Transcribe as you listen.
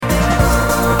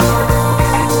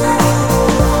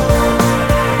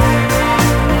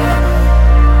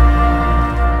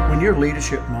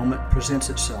leadership moment presents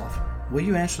itself, will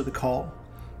you answer the call?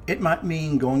 It might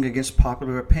mean going against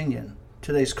popular opinion,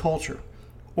 today's culture,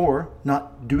 or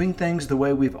not doing things the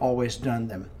way we've always done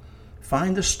them.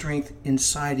 Find the strength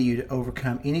inside of you to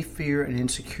overcome any fear and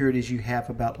insecurities you have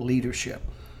about leadership.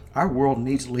 Our world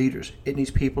needs leaders. It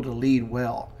needs people to lead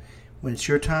well. When it's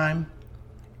your time,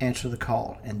 answer the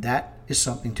call, and that is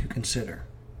something to consider.